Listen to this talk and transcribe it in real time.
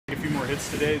hits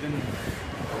today than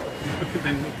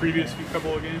the previous few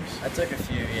couple of games? I took a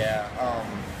few, yeah.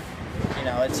 You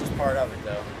know, it's just part of it,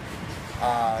 though.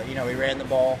 You know, we ran the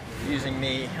ball using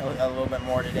me a little bit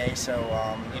more today, so,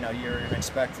 you know, you're going to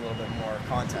expect a little bit more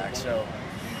contact. So,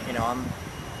 you know, I'm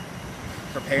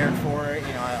prepared for it.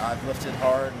 You know, I've lifted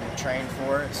hard and trained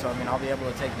for it, so, I mean, I'll be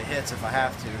able to take the hits if I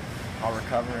have to. I'll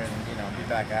recover and, you know, be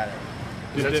back at it.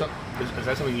 Is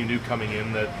that something you knew coming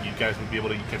in, that you guys would be able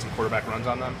to get some quarterback runs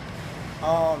on them?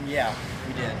 Yeah,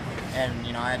 we did. And,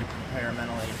 you know, I had to prepare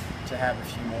mentally to have a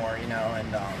few more, you know,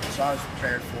 and so I was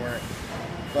prepared for it.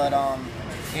 But,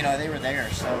 you know, they were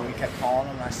there, so we kept calling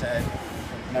them. I said,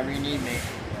 whenever you need me,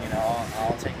 you know,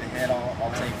 I'll take the hit,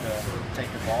 I'll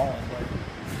take the ball and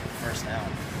first down.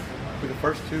 For the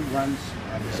first two runs,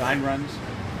 design runs?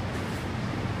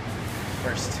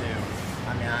 First two.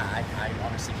 I mean, I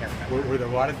honestly can't remember. Were there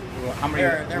a lot of, how many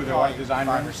There were there a lot of design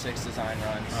runs? 5 or 6 design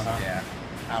runs, yeah.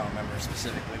 I don't remember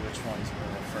specifically which ones were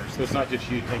the first. So it's not just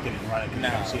you taking it and running because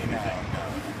you don't see anything?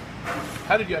 No.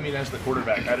 How did you, I mean, as the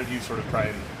quarterback, how did you sort of try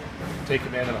and take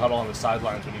command of the huddle on the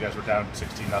sidelines when you guys were down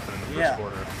 16-0 in the first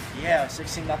quarter? Yeah,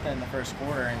 16-0 in the first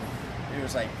quarter, and it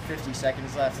was like 50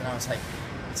 seconds left, and I was like,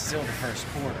 it's still the first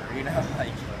quarter, you know?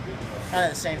 Like, kind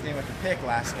of the same thing with the pick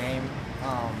last game. You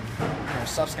know,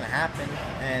 stuff's going to happen,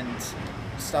 and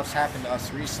stuff's happened to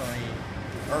us recently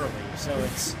early, so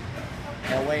it's,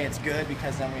 in a way, it's good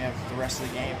because then we have the rest of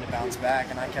the game to bounce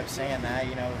back. And I kept saying that,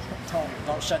 you know,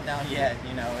 don't shut down yet.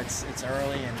 You know, it's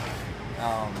early, and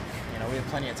you know, we have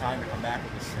plenty of time to come back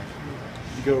with this thing.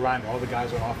 Did you go around to all the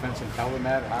guys on offense and tell them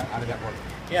that, or how did that work?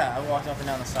 Yeah, I walked up and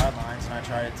down the sidelines, and I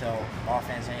tried to tell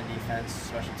offense and defense,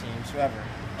 special teams, whoever,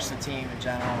 just the team in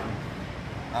general.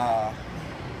 And,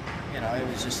 you know, it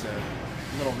was just a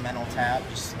little mental tap,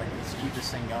 just like, let's keep this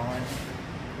thing going.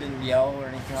 Didn't yell or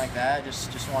anything like that. Just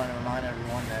wanted to remind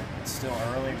everyone that it's still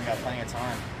early. We got plenty of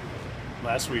time.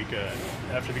 Last week,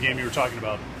 after the game, you were talking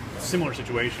about a similar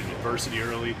situation, adversity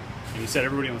early, and you said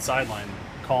everybody on the sideline,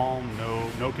 calm,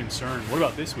 no concern. What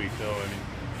about this week, though? I mean,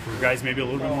 were guys maybe a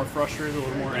little bit more frustrated, a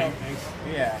little more angry?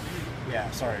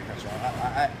 Yeah. Sorry to cut you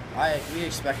off. We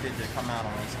expected to come out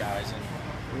on these guys, and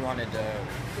we wanted to,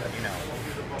 you know,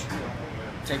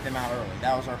 take them out early.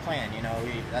 That was our plan. You know,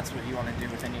 that's what you want to do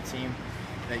with any team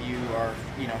that you are,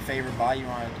 you know, favored by. You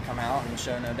wanted to come out and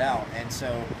show no doubt. And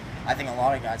so I think a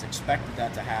lot of guys expected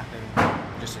that to happen,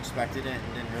 just expected it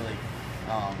and didn't really,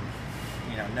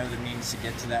 you know the means to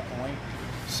get to that point.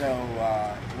 So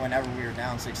whenever we were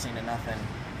down 16-0,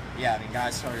 yeah, I mean,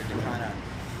 guys started to kind of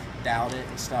doubt it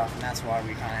and stuff, and that's why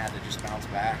we kind of had to just bounce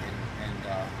back and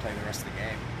play the rest of the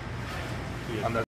game. On the